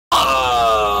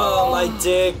My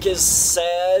dick is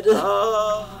sad.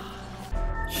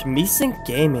 Schmecent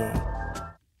Gaming.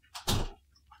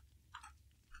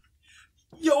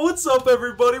 Yo, what's up,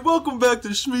 everybody? Welcome back to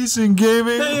Schmecent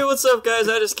Gaming. Hey, what's up, guys?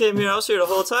 I just came here. I was here the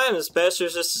whole time. This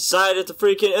bastard just decided to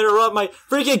freaking interrupt my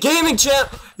freaking gaming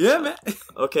chat. Yeah, man.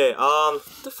 Okay,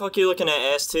 the fuck you looking at,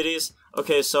 ass titties?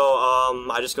 Okay, so,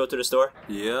 I just go through the store?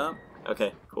 Yeah.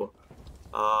 Okay, cool.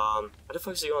 Where the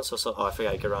fuck is he going so slow? Oh, I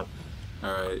forgot I could run.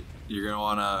 Alright, you're gonna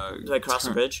wanna... Did I cross the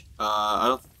bridge? I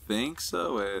don't think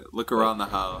so. Wait, look around the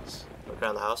house. Look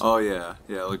around the house? Oh, yeah.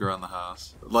 Yeah, look around the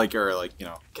house. Like, you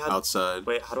know, outside.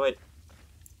 Wait, how do I...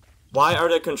 Why are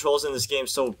the controls in this game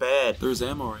so bad? There's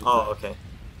ammo right there. Oh, okay.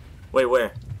 Wait,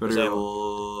 where? Go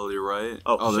to your right.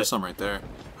 Oh, there's some right there.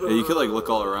 Yeah, you could, like, look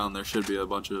all around. There should be a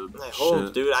bunch of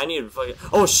shit. Dude, I need fucking...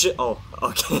 Oh, shit! Oh,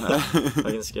 okay.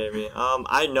 Fucking scared me.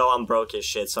 I know I'm broke as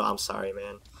shit, so I'm sorry,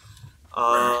 man.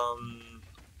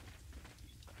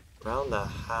 Around the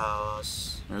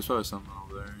house... There's probably something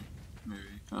over there. Maybe.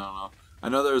 I don't know. I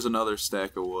know there's another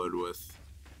stack of wood with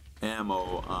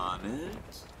ammo on it.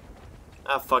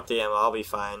 Ah, fuck the ammo. I'll be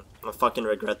fine. I'm gonna fucking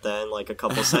regret that in, like, a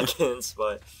couple seconds,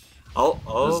 but... Oh,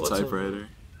 there's a typewriter.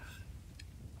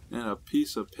 And a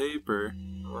piece of paper.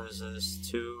 What is this?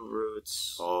 2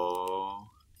 roots.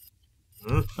 Oh.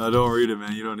 Don't read it,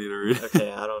 man. You don't need to read it.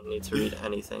 Okay, I don't need to read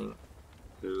anything.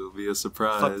 It'll be a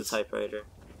surprise. Fuck the typewriter.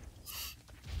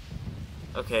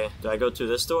 Okay, do I go through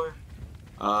this door?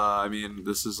 I mean,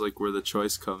 this is like where the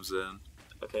choice comes in.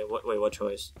 Okay, wait, what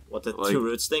choice? What, the 2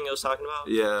 roots thing I was talking about?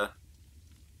 Yeah.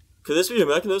 Could this be a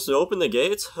mechanism to open the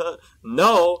gates?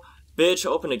 No! Bitch,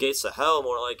 open the gates to hell,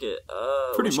 more like it.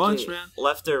 Pretty much, gate? man.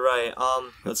 Left or right?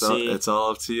 Let's see. It's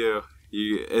all up to you.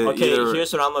 Okay,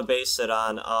 here's what I'm gonna base it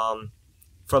on.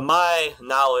 From my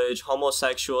knowledge,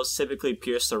 homosexuals typically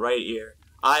pierce the right ear.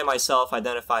 I myself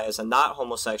identify as a not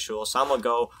homosexual, so I'm gonna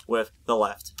go with the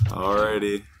left.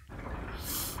 Alrighty.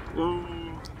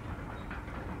 Ooh.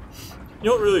 You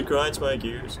know what really grinds my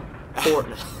gears?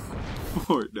 Fortnite.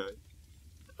 Fortnite.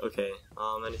 Okay,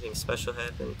 anything special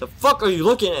happened? The fuck are you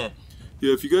looking at?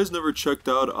 Yeah, if you guys never checked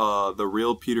out the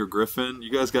real Peter Griffin,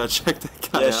 you guys gotta check that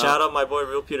guy out. Yeah, shout out my boy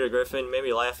Real Peter Griffin. Made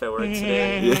me laugh at work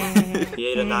today. Yeah. He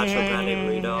ate a nacho grande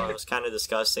burrito. It was kind of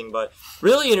disgusting, but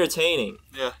really entertaining.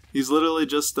 Yeah, he's literally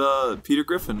just Peter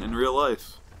Griffin in real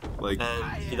life. Like,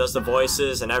 and he does the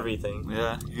voices and everything.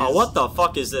 Yeah. Oh, what the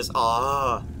fuck is this?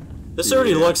 Ah, this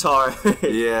already looks hard.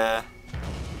 Yeah.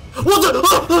 What the?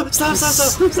 Oh,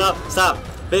 stop!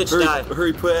 Bitch, die.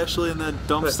 Hurry, put Ashley in that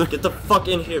dumpster. Get the fuck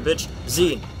in here, bitch.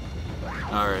 Z.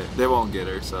 Alright, they won't get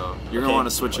her, so you're gonna want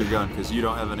to switch your gun because you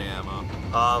don't have any ammo.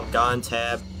 Gun,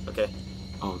 tab. Okay.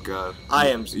 Oh god.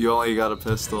 You only got a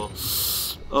pistol.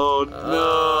 Oh no.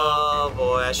 Oh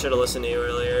boy, I should have listened to you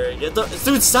earlier.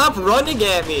 Dude, stop running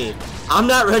at me. I'm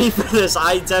not ready for this.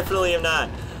 I definitely am not.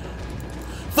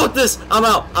 Fuck this. I'm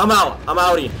out. I'm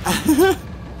outie.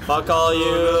 Fuck all you.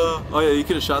 Oh, no. Oh yeah, you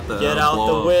could have shot that. Get out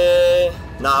the way.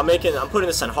 Nah, I'm putting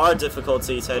this on hard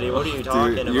difficulty, Teddy. What are you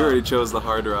talking about? You already chose the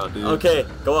hard route, dude. Okay,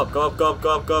 go up.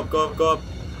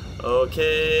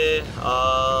 Okay,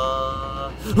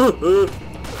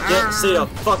 stay the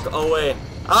fuck away.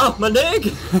 Ow, my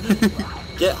leg!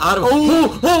 Get out of here.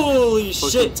 Holy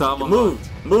shit! Move.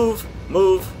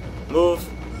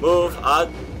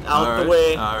 Out the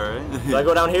way. Alright. Do I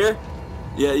go down here?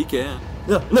 Yeah, you can.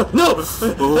 No!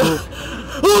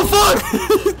 Oh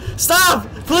fuck! Stop!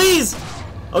 Please!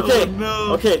 Okay. Oh,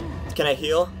 no. Okay. Can I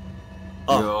heal?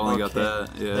 Oh, you only got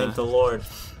that. Yeah. Thank the Lord.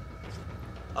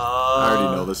 I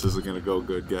already know this isn't gonna go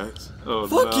good, guys. Oh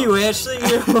fuck you, Ashley.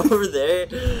 You're over there.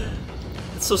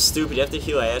 It's so stupid. You have to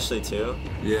heal Ashley too.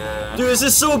 Yeah. Dude, this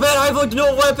is so bad. I have like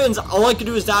no weapons. All I can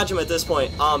do is dodge him at this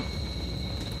point.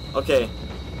 Okay.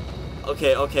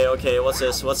 What's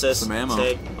this? Some ammo.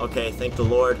 Okay, thank the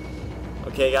Lord.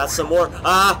 Okay, got some more.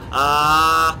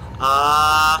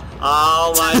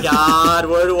 Oh my god,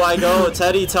 where do I go?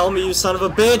 Teddy, tell me, you son of a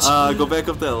bitch. Go back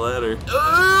up that ladder.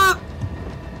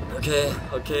 Okay.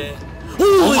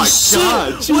 Oh my shit!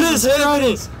 God, What is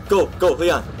happening? Go,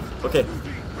 Leon. Okay.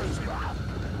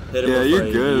 Hit him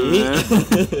you're good, man.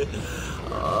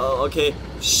 Okay.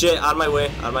 Shit, out of my way.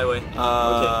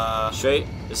 Okay, straight.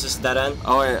 Is this dead end?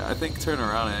 Oh wait, I think turn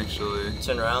around actually.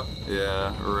 Turn around?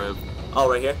 Yeah, rip. Oh,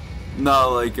 right here?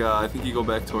 No, like, I think you go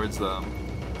back towards them.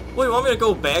 Wait, you want me to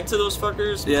go back to those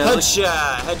fuckers? Yeah.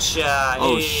 Headshot.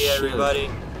 Oh, hey, shit. Everybody.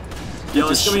 Yo,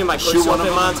 it's gonna be my quick shoot one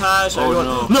swapping of them. montage.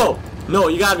 Oh, No,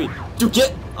 you gotta be. Dude,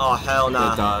 get. Oh, hell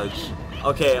nah. Dodge.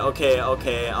 Okay.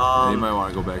 Yeah, you might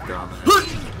want to go back down there.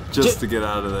 Just to get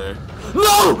out of there.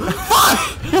 No!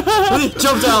 Fuck!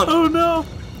 Jump down. Oh, no.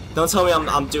 Don't tell me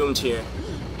I'm doomed here.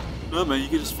 No, man, you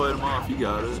can just fight them off. You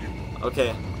got it.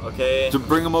 Okay, okay. To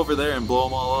bring them over there and blow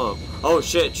them all up. Oh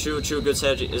shit, true, good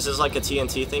strategy. Is this like a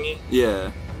TNT thingy?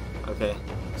 Yeah. Okay.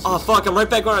 Oh fuck, I'm right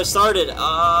back where I started.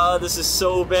 This is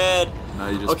so bad. Now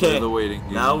you just play the waiting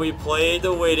game. Now we play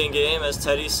the waiting game, as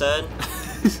Teddy said.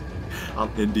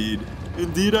 Indeed.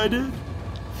 Indeed I did.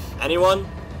 Anyone?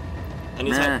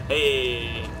 Anytime?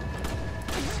 Hey.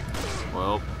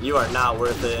 Well. You are not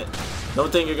worth it.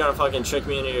 Don't think you're gonna fucking trick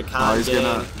me into your con he's game.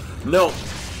 gonna... No.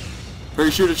 Hurry,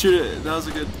 shoot it. That was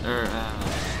a good...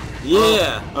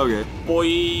 Yeah. Okay.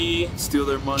 Boy. Steal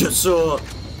their money. Yes, sir.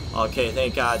 Okay,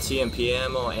 thank God. TMP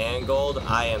ammo and gold.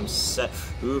 I am set.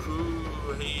 Woohoo.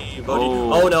 Hey, buddy.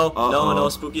 Oh no. No,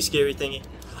 spooky, scary thingy.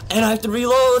 And I have to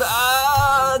reload.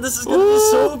 This is gonna be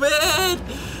so bad.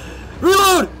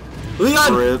 Reload!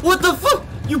 Leon, Rip. what the fuck?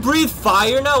 You breathe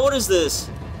fire now? What is this?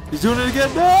 He's doing it again.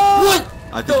 No! What?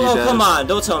 I think he come on.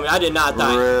 Don't tell me. I did not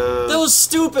die. Rip. That was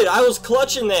stupid. I was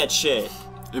clutching that shit.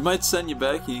 It might send you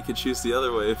back and you can choose the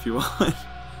other way if you want.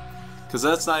 Because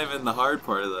that's not even the hard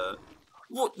part of that.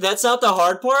 Well, that's not the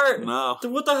hard part? No.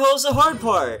 What the hell is the hard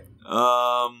part?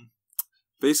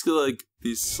 Basically like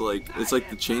these it's like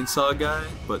the chainsaw guy,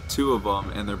 but two of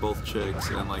them, and they're both chicks,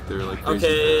 and like they're like crazy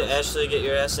okay, fast. Ashley, get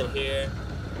your ass in here.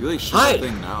 You like shoot that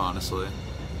thing now, honestly.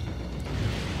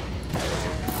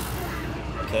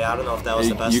 Okay, I don't know if that was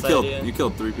the best idea. You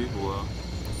killed 3 people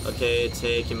though. Okay,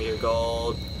 give me your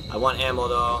gold. I want ammo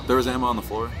though. There was ammo on the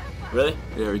floor. Really?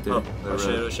 Yeah, right there.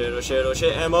 Oh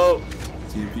shit, ammo!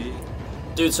 TP.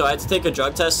 Dude, so I had to take a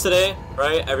drug test today,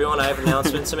 right? Everyone, I have an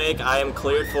announcement to make. I am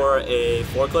cleared for a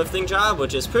forklifting job,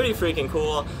 which is pretty freaking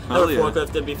cool. Never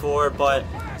forklifted before, but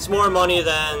it's more money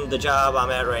than the job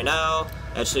I'm at right now.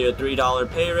 Actually, a $3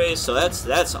 pay raise, so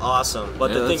that's awesome.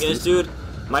 But the thing is, dude,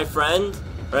 my friend,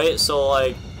 right? So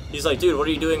like, he's like, dude, what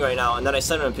are you doing right now? And then I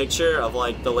sent him a picture of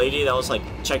like the lady that was like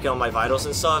checking on my vitals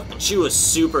and stuff, and she was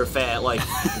super fat, like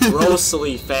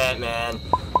grossly fat, man.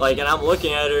 Like, and I'm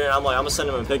looking at her, and I'm like, I'm gonna send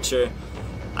him a picture.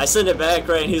 I send it back,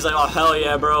 right, and he's like, oh, hell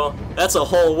yeah, bro. That's a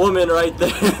whole woman right there,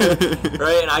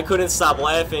 right? And I couldn't stop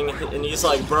laughing, and he's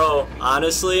like, bro,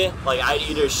 honestly, like, I'd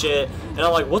eat her shit. And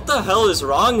I'm like, what the hell is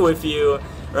wrong with you,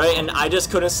 right? And I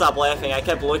just couldn't stop laughing. I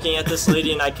kept looking at this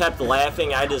lady, and I kept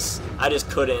laughing. I just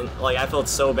couldn't. Like, I felt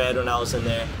so bad when I was in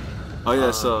there. Oh,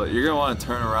 yeah, so you're going to want to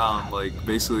turn around, like,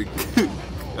 basically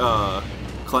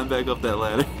climb back up that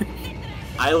ladder.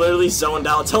 I literally zoned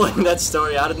out telling that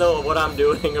story. I don't know what I'm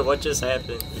doing or what just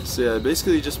happened. So yeah,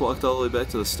 basically you just walked all the way back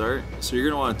to the start. So you're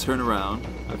gonna want to turn around.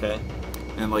 Okay.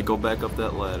 And like go back up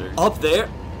that ladder. Up there?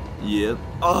 Yep.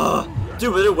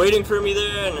 Dude, but they're waiting for me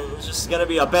there, and it's just gonna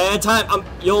be a bad time. I'm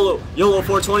YOLO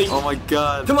 420. Oh my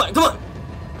god. Come on.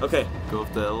 Okay. Go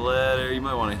up that ladder. You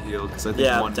might want to heal because I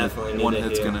think one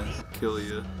hit's gonna kill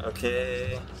you.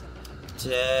 Okay.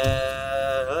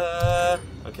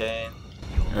 Okay.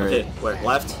 All okay, right. where?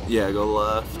 Left? Yeah, go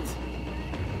left.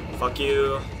 Fuck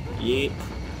you. Yeet.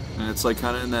 And it's like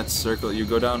kind of in that circle. You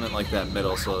go down in like that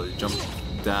middle, so you jump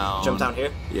down. Jump down here?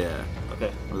 Yeah.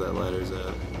 Okay. Where that ladder's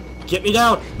at. Get me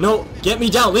down! No! Get me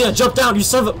down! Leon, jump down! You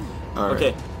son of a... All right.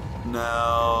 Okay.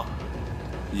 No.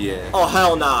 Yeah. Oh,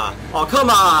 hell nah. Oh, come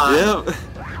on! Yep.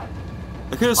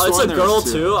 I could have sworn it's a there girl was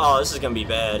 2. too? Oh, this is gonna be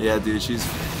bad. Yeah, dude, she's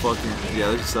fucking...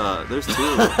 Yeah, there's 2.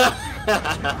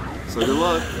 So good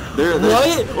luck. There.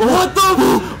 What? What the?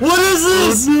 What is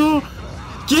this? Oh,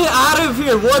 no. Get out of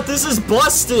here! What? This is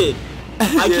busted.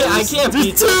 I can't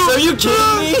beat this. Are you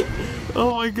kidding me?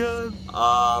 Oh my god.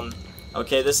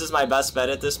 Okay, this is my best bet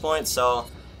at this point. So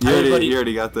you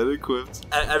already got that equipped.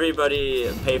 Everybody,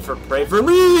 pray for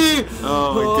me.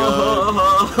 Oh my god.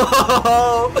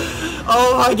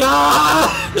 Oh my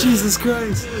god. Jesus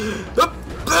Christ.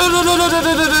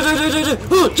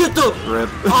 Get the rip.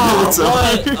 Oh,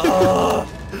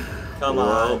 what? Come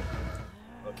on.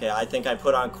 Okay, I think I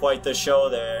put on quite the show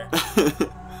there.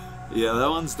 Yeah, that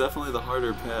one's definitely the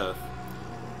harder path.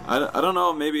 I don't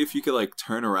know, maybe if you could like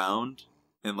turn around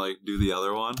and like do the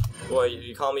other one. Boy,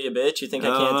 you call me a bitch? You think I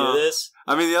can't do this?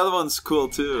 I mean, the other one's cool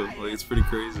too. Like, it's pretty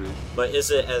crazy. But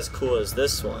is it as cool as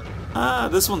this one?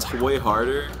 This one's way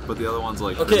harder, but the other one's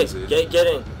like crazy. Okay, get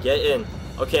in.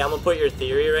 Okay, I'm gonna put your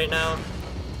theory right now.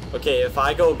 Okay, if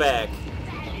I go back,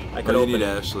 I could open it. You need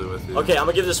Ashley with you. Okay, I'm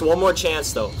gonna give this one more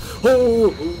chance though.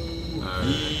 Oh!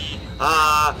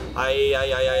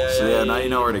 So yeah, now you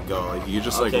know where to go. Like, you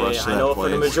just like rush to that place. I know for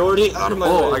the majority out of my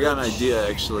way. I got an idea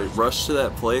actually. Rush to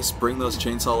that place, bring those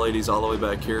chainsaw ladies all the way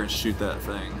back here and shoot that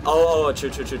thing. Oh, true.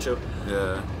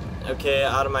 Yeah. Okay,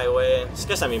 out of my way. Just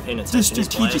guess I'm even paying attention. The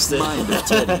strategic mind of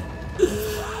Teddy.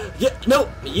 Yeah, no,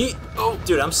 yeet. Oh,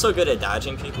 dude, I'm so good at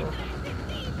dodging people.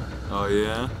 Oh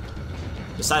yeah?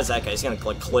 Besides that guy, he's gonna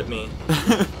like clip me.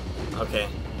 Okay.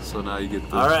 So now you get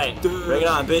the... Alright, bring it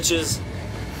on, bitches.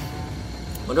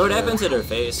 Wonder what happened to their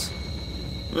face.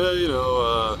 Yeah, you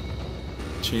know,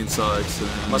 chainsaw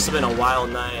accident. Must have been a wild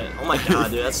night. Oh my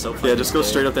god, dude, that's so funny. Yeah, just go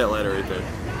straight up that ladder right there.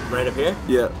 Right up here?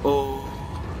 Yeah. Oh.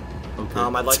 Okay.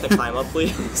 I'd like to climb up,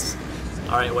 please.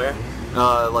 Alright, where?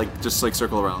 Like, just like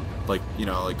circle around. Like, you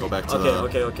know, like go back to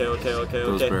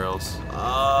those barrels.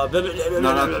 No,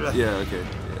 yeah, okay. Yeah,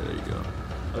 there you go.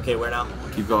 Okay, where now?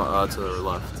 Keep going to the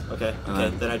left. Okay,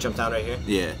 then I jump down right here?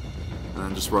 Yeah. And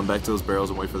then just run back to those barrels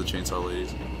and wait for the chainsaw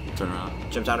ladies. Turn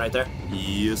around. Jump down right there?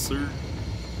 Yes, sir.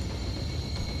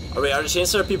 Are the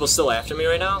chainsaw people still after me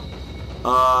right now?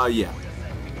 Yeah.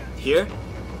 Here?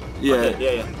 Yeah.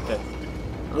 Okay, yeah, okay.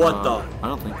 What the? I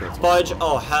don't think that's Fudge?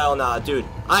 Oh, hell nah, dude.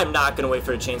 I'm not gonna wait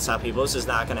for the chainsaw people. This is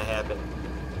not gonna happen.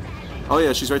 Oh,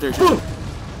 yeah, she's right there. Okay. Okay.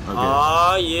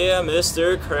 Oh, yeah,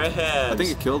 Mr. Krabs. I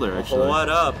think it killed her, actually. What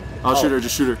up? I'll shoot her,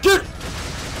 just shoot her. Dude!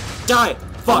 Die!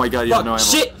 Fuck! Oh my god, you have no ammo.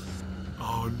 Shit!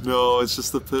 Oh no, it's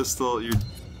just the pistol. You're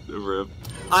rip.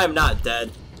 I'm not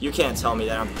dead. You can't tell me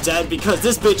that I'm dead because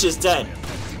this bitch is dead.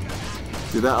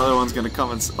 Dude, that other one's gonna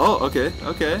come and... Oh, okay.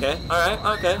 Okay, alright,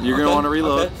 okay. You're gonna want to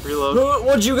reload. Okay. Reload.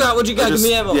 What you got? Give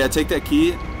me ammo. Yeah, take that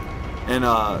key and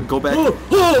go back.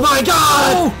 Oh my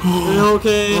god!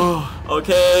 Okay.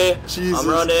 Okay. Jesus. I'm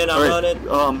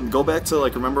running. Go back to,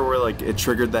 like, remember where, like, it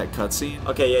triggered that cutscene?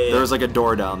 Okay, yeah. There was, like, a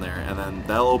door down there, and then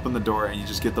that'll open the door, and you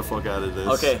just get the fuck out of this.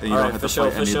 Okay, and you don't have to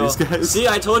fight any of these guys. See,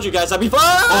 I told you guys I'd be fine!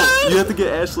 Oh, you have to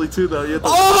get Ashley, too, though. You have to...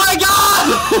 Oh my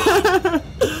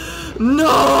god!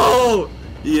 No!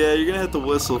 Yeah, you're gonna have to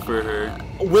whistle for her.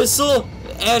 Whistle?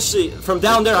 Ashley, from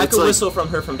down there, I could whistle from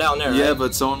her from down there, Yeah, right?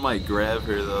 but someone might grab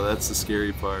her, though. That's the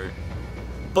scary part.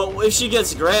 But if she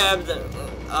gets grabbed,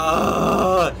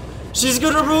 she's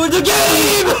gonna ruin the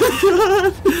game!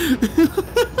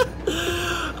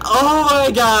 Oh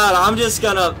my god, I'm just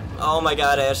gonna... Oh my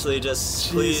god, Ashley, just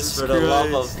please, for the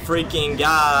love of freaking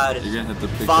God, you're gonna have to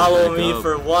pick follow me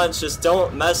for once. Just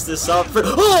don't mess this up.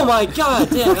 Oh my god,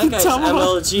 damn, that guy's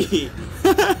MLG.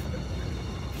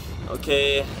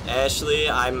 Okay, Ashley,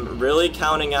 I'm really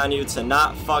counting on you to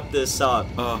not fuck this up.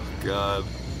 Oh god.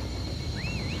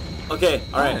 Okay,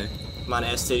 alright. Come on,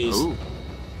 ass titties. Ooh.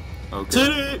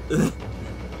 Okay. Titty!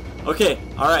 Okay,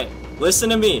 alright. Listen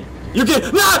to me. You can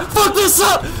fuck this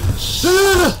up!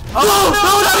 Oh,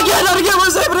 no, not again, what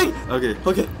is happening? Okay.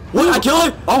 What, I kill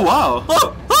him? Oh, wow.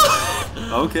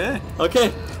 Oh. Okay.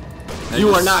 Okay. You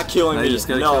are not killing me. You just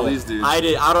gotta kill these dudes. I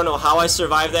don't know how I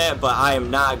survived that, but I am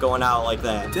not going out like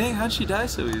that. Dang, how'd she die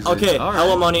so easy? Okay, all right.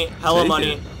 hella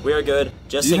money. We are good.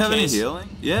 Just Do you in have case. any healing?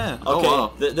 Yeah. Okay.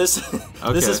 Oh, wow. This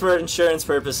is for insurance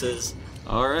purposes.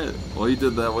 Alright. Well, you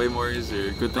did that way more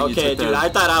easier. Good thing you took that. Okay, dude, I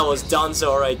thought I was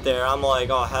donezo right there. I'm like,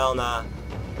 oh, hell nah.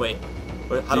 Wait.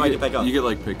 How do I get back up? You could,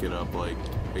 like, pick it up, like,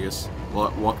 I guess,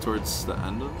 walk towards the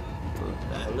end of it?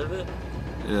 The end of it?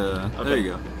 Yeah. Okay. There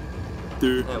you go.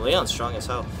 Dude. Man, Leon's strong as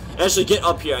hell. Actually, get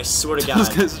up here, I swear to God. Those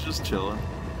guys are just chilling.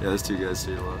 Yeah, there's two guys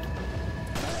to your left.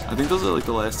 I think those are, like,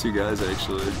 the last two guys,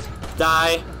 actually.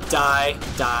 Die.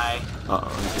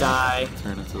 Uh-oh. Die.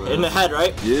 Turn into that. In the head,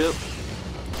 right? Yep.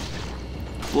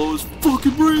 Blow his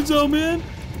fucking brains out, man!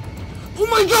 Oh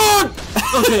my god!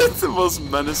 Okay. It's the most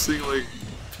menacing, like,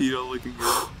 pedo-looking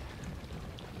guy.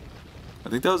 I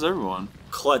think that was everyone.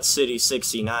 Clutch City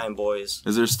 69, boys.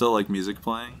 Is there still, like, music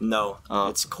playing? No. Oh.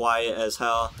 It's quiet as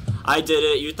hell. I did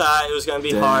it. You thought it was going to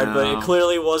be hard, but it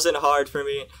clearly wasn't hard for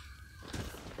me.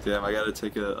 Damn, I gotta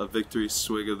take a victory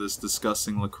swig of this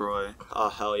disgusting LaCroix. Oh,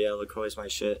 hell yeah. LaCroix's my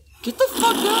shit. Get the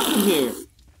fuck down from here!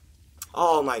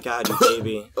 Oh my god, you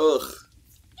baby. Ugh.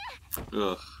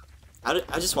 Ugh. I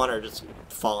just want her to just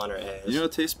fall on her ass. You know,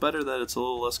 it tastes better that it's a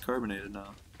little less carbonated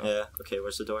now. Yeah. Okay,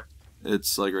 where's the door?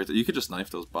 It's like right there. You could just knife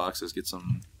those boxes, get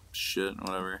some shit,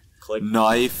 whatever. Click.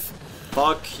 Knife.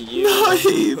 Fuck you.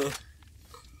 Knife.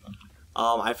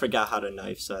 I forgot how to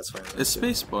knife, so that's why I'm It's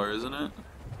spacebar, isn't it?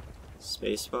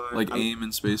 Spacebar? Like aim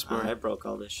and spacebar. I broke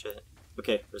all this shit.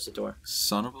 Okay, where's the door?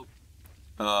 Son of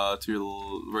a... to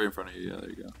your right in front of you. Yeah, there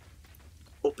you go.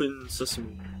 Open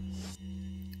sesame.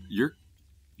 You're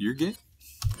gay?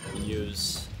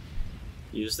 Use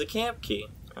the camp key.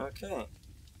 Okay.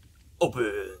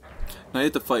 Open. Now you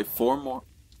have to fight 4 more.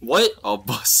 What? I'll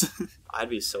bust. I'd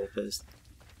be so pissed.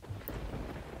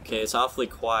 Okay, it's awfully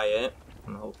quiet.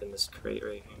 I'm gonna open this crate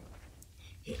right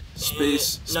here.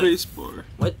 Spacebar.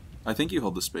 What? I think you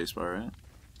hold the spacebar, right?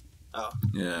 Oh.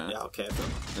 Yeah. Yeah, okay.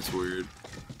 That's weird.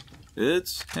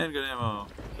 It's handgun ammo.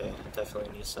 Okay,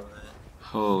 definitely need some of that.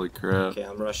 Holy crap. Okay,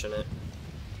 I'm rushing it.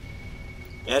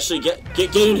 Ashley, get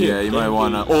in here. Yeah, you might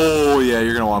want to. Oh, yeah,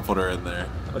 you're gonna want to put her in there.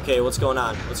 Okay, what's going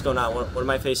on? What's going on? What am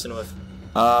I facing with?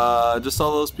 Just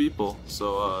all those people.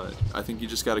 So, I think you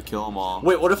just gotta kill them all.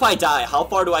 Wait, what if I die? How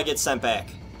far do I get sent back?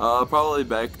 Probably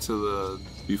back to the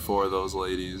before those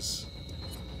ladies.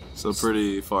 So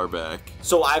pretty far back.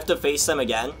 So I have to face them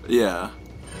again? Yeah.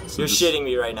 So You're shitting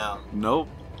me right now. Nope.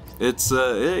 It's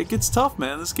it gets tough,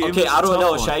 man. This game. Okay, is I don't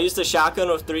know. one. Should I use the shotgun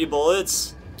with 3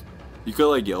 bullets? You could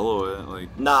like yellow it,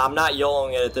 like. Nah, I'm not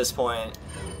YOLOing it at this point.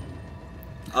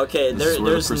 Okay,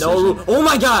 there's the no room. Oh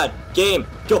my god! Game,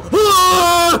 go!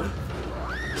 Ah!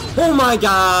 Oh my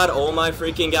god! Oh my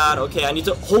freaking god! Okay, I need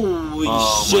to. Holy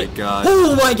shit! Oh my god!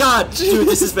 Oh my god! Dude,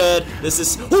 this is bad. This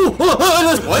is. What?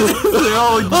 Oh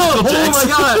my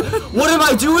god! What am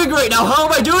I doing right now? How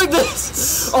am I doing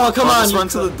this? Oh come on! Just run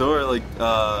to the door, like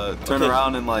turn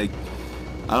around and like.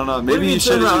 I don't know. Maybe you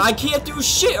should. Turn around. I can't do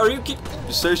shit. Are you kidding?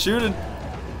 Just start shooting.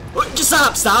 Just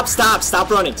stop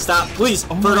running, stop, please,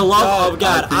 for the love of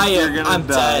God, I'm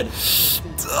dead.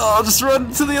 Oh, just run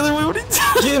to the other way, what are you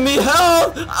doing? Give me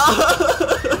help!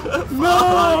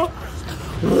 No!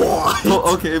 What?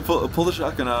 Okay, pull the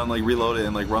shotgun out and like reload it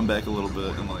and like run back a little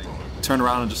bit and like turn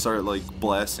around and just start like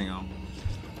blasting them.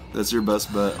 That's your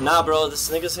best bet. Nah bro, this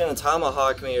nigga's gonna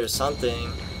tomahawk me or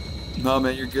something. No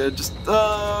man, you're good, just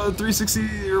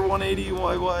 360 or 180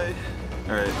 YY.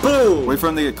 Alright. Boom! Wait for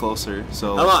him to get closer,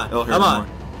 so come on.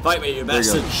 Fight me, you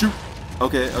bastard. Shoot!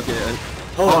 Okay.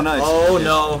 Oh, nice. Oh okay.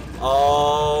 no.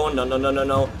 Oh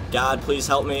no. God, please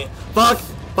help me. Fuck!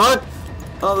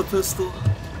 Oh, the pistol.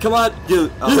 Come on.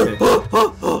 Okay.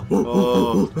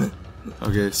 Oh.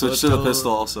 Okay, switch to the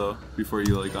pistol also before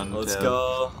you like untab. Let's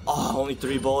go. Oh, only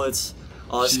 3 bullets.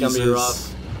 Oh, this is gonna be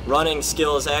rough. Running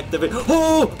skill is activated.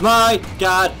 Oh my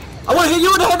god. I wanna hit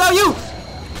you in the head, not you!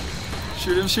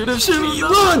 Shoot him!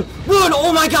 Run!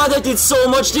 Oh my god, that did so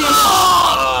much damage!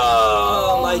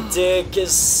 Oh, my dick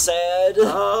is sad.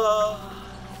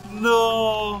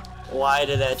 No! Why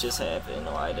did that just happen?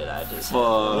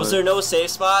 Was there no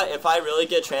safe spot? If I really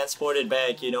get transported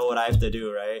back, you know what I have to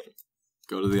do, right?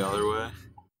 Go to the other way.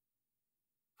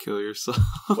 Kill yourself.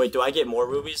 Wait, do I get more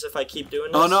rubies if I keep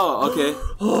doing this? Oh no, okay.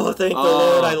 Oh, thank the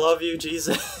Lord, I love you,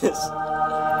 Jesus. Open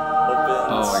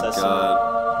oh my god.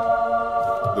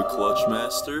 The Clutch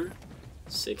Master?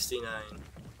 69.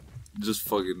 Just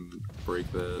fucking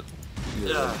break that.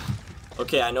 Yeah.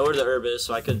 Okay, I know where the herb is,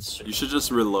 so I could... You should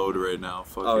just reload right now.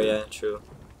 Fuck oh it. yeah, true.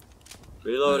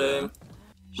 Reloading.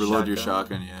 Yeah. Reload your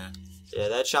shotgun, yeah. Yeah,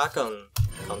 that shotgun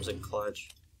comes in clutch.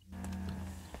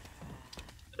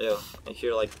 Ew, I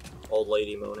hear like old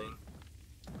lady moaning.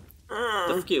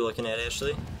 The fuck are you looking at,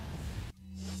 Ashley?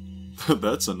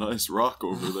 That's a nice rock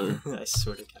over there. I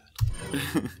swear to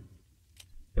God.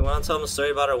 You want to tell them a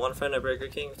story about our one friend at Burger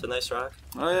King with the nice rock?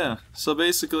 Oh yeah. So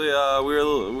basically, we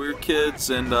were kids,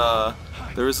 and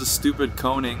there was a stupid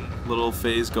coning little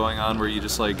phase going on where you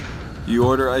just like you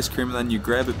order ice cream and then you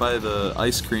grab it by the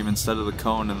ice cream instead of the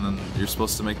cone, and then you're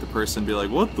supposed to make the person be like,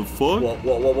 "What the fuck?"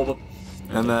 Whoa.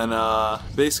 And then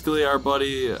basically, our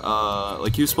buddy,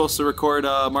 like he was supposed to record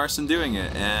Marcin doing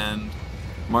it, and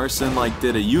Marcin like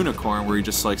did a unicorn where he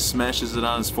just like smashes it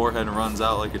on his forehead and runs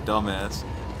out like a dumbass.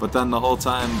 But then the whole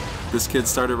time, this kid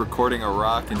started recording a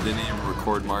rock and didn't even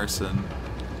record Marcin.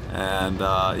 And,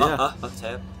 yeah.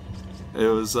 Tab. It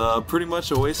was pretty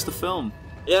much a waste of film.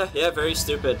 Yeah, very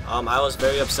stupid. I was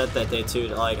very upset that day, too.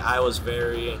 Like, I was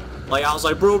very... Like, I was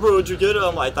like, bro, did you get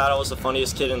him? I thought I was the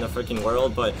funniest kid in the freaking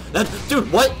world, but...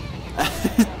 Dude, what?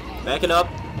 Backing up.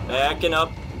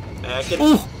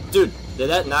 Ooh. Dude, did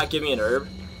that not give me an herb?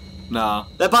 Nah.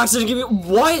 That box didn't give me...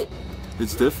 What?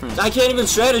 It's different. I can't even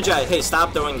strategize. Hey,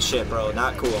 stop throwing the shit, bro.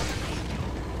 Not cool.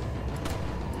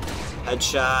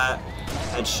 Headshot.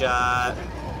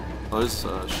 Oh, there's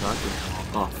shotgun.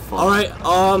 Oh, fuck. Alright,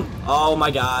 oh my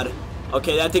god.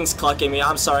 Okay, that thing's clucking me.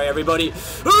 I'm sorry, everybody.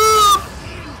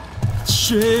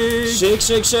 Shake.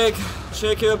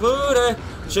 Shake your booty.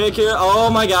 Shake your...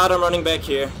 Oh my god, I'm running back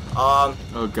here.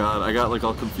 Oh god, I got like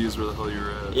all confused where the hell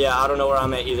you're at. Yeah, I don't know where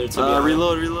I'm at either, to be honest.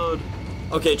 Reload.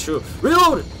 Okay, true.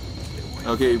 Reload!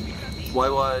 Okay,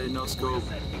 YY, no scope.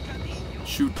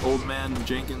 Shoot old man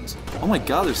Jenkins. Oh my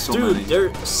god, there's so many. Dude,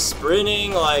 they're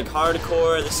sprinting like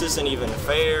hardcore. This isn't even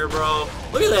fair, bro.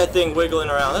 Look at that thing wiggling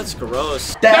around. That's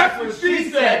gross. That's what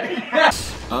she said!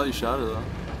 Oh, you shot it though.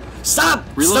 Stop!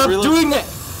 Reload. Doing that!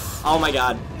 Oh my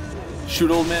god.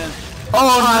 Shoot old man. Oh,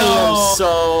 no. I am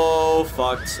so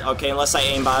fucked. Okay, unless I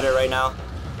aimbot it right now.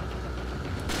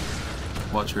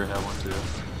 Watch her have one too.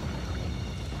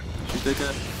 Shoot that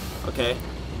guy. Okay.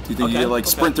 Do you think you can like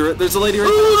sprint through it? There's a lady right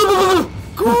there.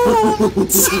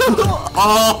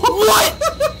 Oh, what?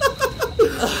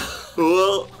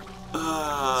 Well,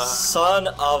 son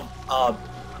of a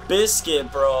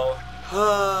biscuit, bro.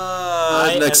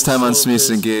 Next time on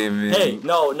Schmecent Gaming. Hey,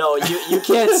 no, you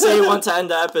can't say one to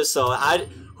end the episode.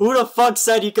 Who the fuck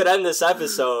said you could end this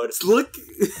episode? Look.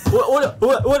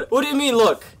 What do you mean,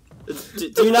 look?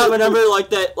 Do you not remember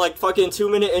like that fucking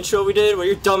 2-minute intro we did where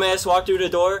your dumbass walked through the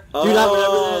door? Do you not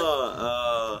remember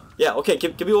that? Yeah, okay,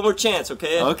 give me one more chance,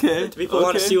 okay? Okay. People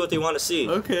want to see what they want to see.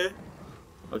 Okay.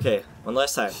 Okay, one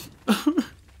last time.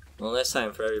 One last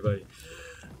time for everybody.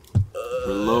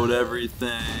 Reload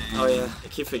everything. Oh yeah, I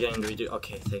keep forgetting to redo.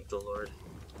 Okay, thank the Lord.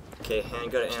 Okay,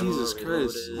 handgun ammo. Jesus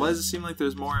Christ! Why does it seem like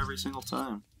there's more every single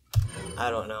time? I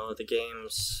don't know. The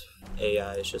game's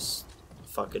AI is just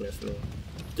fucking with me.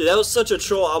 Dude, that was such a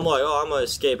troll. I'm like, oh, I'm gonna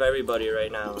escape everybody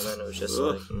right now, and then it was just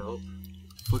like, nope.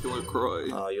 Fucking LaCroix.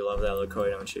 Oh, you love that LaCroix,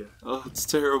 don't you? Oh, it's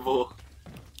terrible.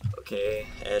 Okay,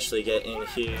 Ashley, get in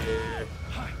here.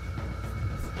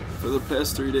 For the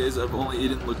past 3 days, I've only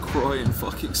eaten LaCroix and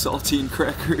fucking saltine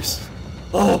crackers.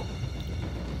 Oh!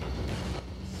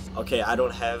 Okay, I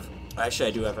don't have... Actually,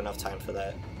 I do have enough time for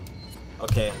that.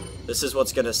 Okay, this is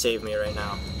what's gonna save me right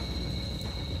now.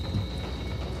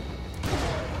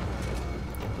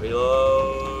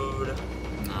 Reload.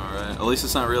 Alright, at least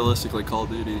it's not realistic like Call of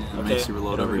Duty. It makes you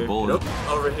reload every bullet. Nope,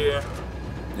 over here.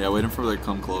 Yeah, waiting for them to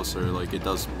come closer, like it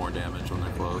does more damage when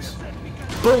they're close.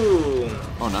 Boom!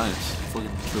 Oh, nice.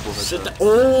 Fucking triple headshot.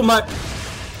 Oh my...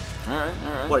 Alright,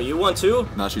 alright. What, are you one too?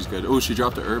 Nah, she's good. Oh, she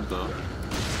dropped the herb though.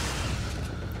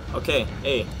 Okay,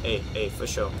 hey, for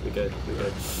sure. We good.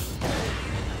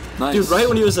 Nice. Dude, right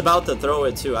when he was about to throw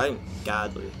it too, I'm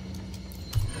godly.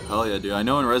 Hell yeah, dude. I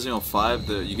know in Resident Evil 5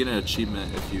 that you get an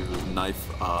achievement if you knife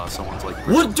someone's like...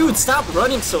 What? Dude, stop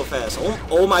running so fast.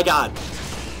 Oh my god.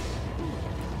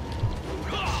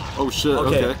 Oh shit,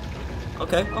 okay.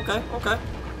 Okay.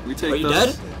 We take Are you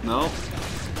those. dead? No.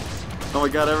 Oh my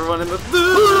god, everyone in the...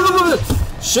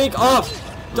 Shake off! Okay.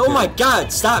 Oh my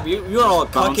god, stop. You're all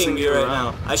Bouncing cucking me you right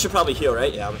around. now. I should probably heal,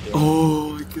 right? Yeah, I'm healing.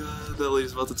 Oh my god, that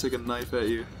lady's about to take a knife at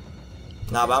you.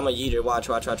 Nah, but I'm a yeeter. Watch.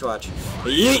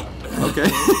 Yeet! Okay.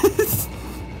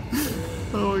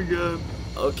 Oh my god.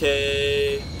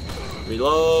 Okay.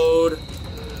 Reload.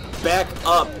 Back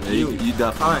up. Yeah, you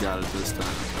definitely got it this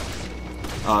time.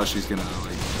 Oh, she's gonna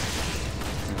like...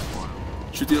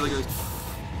 Shoot the other guys.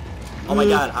 Oh my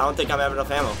god, I don't think I'm having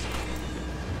enough ammo.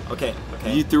 Okay.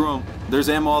 You threw him. There's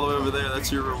ammo all the way over there.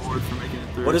 That's your reward for making it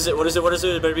through. What is it?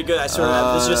 It better be good. I swear to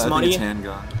God, this is just I money. think it's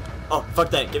handgun. Oh, fuck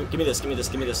that. Give me this. Oh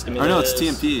no, it's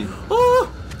TMP. Oh!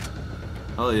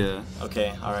 Hell yeah.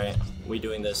 Okay, alright. We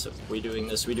doing this. We in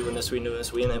it.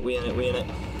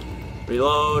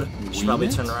 Reload. Should probably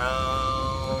turn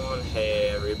around.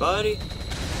 Hey, everybody.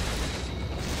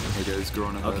 Hey guys,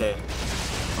 growing ahead. Okay.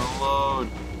 Unload.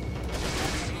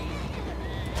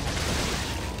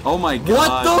 Oh my god,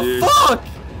 What the dude. fuck?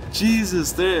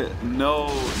 Jesus, there. No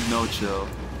chill.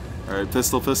 Alright,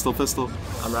 pistol.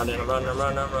 I'm running.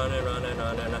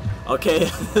 Okay,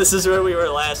 this is where we were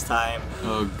last time.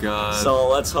 Oh god. So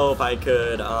let's hope I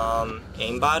could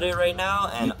aimbot it right now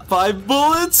and 5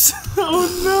 bullets? Oh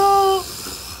no!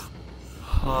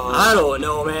 I don't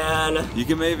know, man. You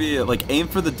can maybe like aim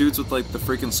for the dudes with like the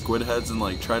freaking squid heads and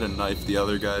like try to knife the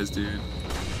other guys, dude.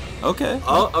 Okay.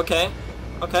 Oh, okay.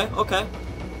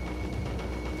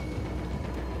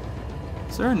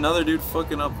 Is there another dude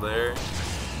fucking up there?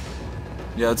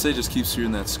 Yeah, I'd say just keep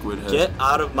shooting that squid head. Get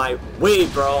out of my way,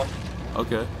 bro.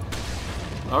 Okay.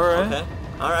 Alright.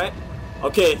 Alright.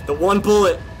 Okay, the one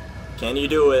bullet. Can you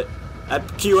do it?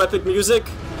 Cue epic music.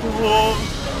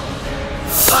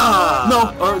 Ah!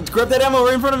 No! Or grab that ammo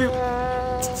right in front of you!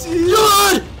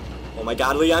 Run! Oh my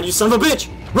god, Leon, you son of a bitch!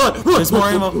 Run! There's more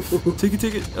ammo. Take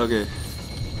it. Okay.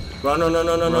 Run.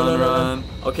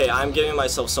 Okay, I'm giving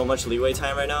myself so much leeway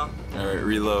time right now. Alright,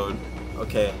 reload.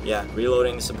 Okay, yeah,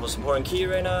 reloading is the most important key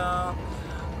right now.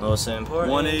 Most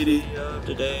important 180 key of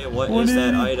the day. What is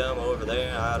that item over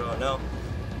there? I don't know.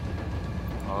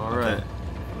 Alright. Okay.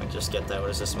 Let me just get that.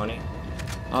 What is this, money?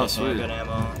 Oh, Okay, sweet. handgun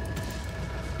ammo.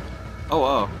 Oh,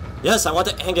 wow. Yes, I want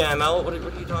the handgun ammo. What are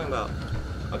you talking about?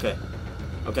 Okay.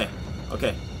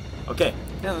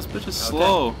 Yeah, this bitch is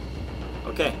slow.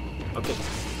 Okay.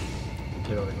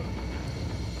 Get over here.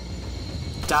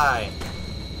 Die.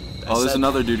 Oh, there's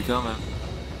another dude coming.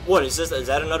 What is this? Is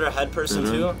that another head person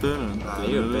too? Nah,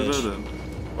 you a bitch.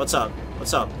 What's up?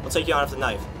 I'll take you on with the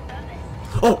knife.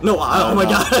 Oh no! Oh my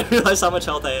god! I realized how much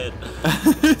health I had.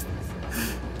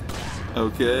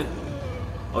 Okay.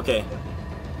 Okay.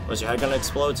 Was your head gonna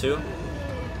explode too?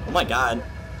 Oh my god.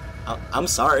 I'm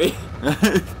sorry.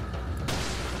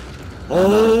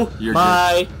 Oh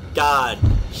my god.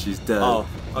 She's dead. Oh,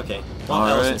 okay. Well,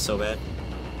 that wasn't so bad.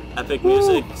 Epic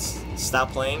music,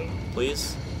 stop playing,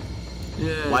 please.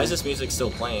 Yeah. Why is this music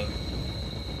still playing?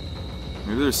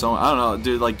 Maybe there's someone. I don't know,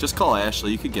 dude. Like, just call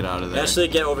Ashley. You could get out of there. Ashley,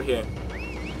 get over here.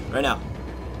 Right now.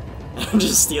 And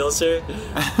just steals her.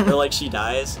 Or like she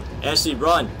dies. Ashley,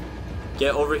 run.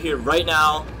 Get over here right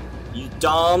now. You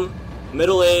dumb,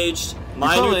 middle-aged,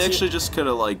 minor. You probably actually just could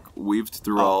have, like, weaved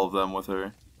through all of them with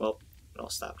her. Well, it all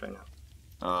stopped right now.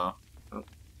 Oh,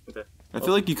 okay. I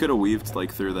feel like you could have weaved,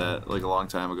 like, through that, like, a long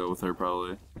time ago with her,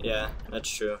 probably. Yeah, that's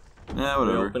true. Yeah,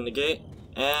 whatever. Open the gate.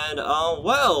 And,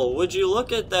 well, would you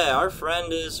look at that? Our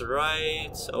friend is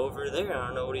right over there. I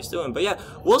don't know what he's doing. But yeah,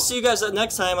 we'll see you guys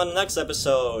next time on the next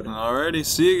episode. Alrighty,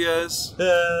 see you guys.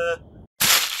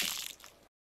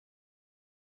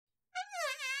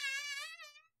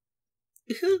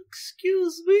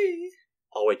 Excuse me.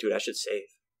 Oh, wait, dude, I should save.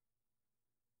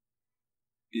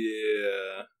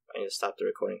 Yeah. I need to stop the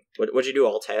recording. What'd you do,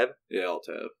 Alt-Tab? Yeah, I'll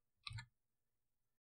tab.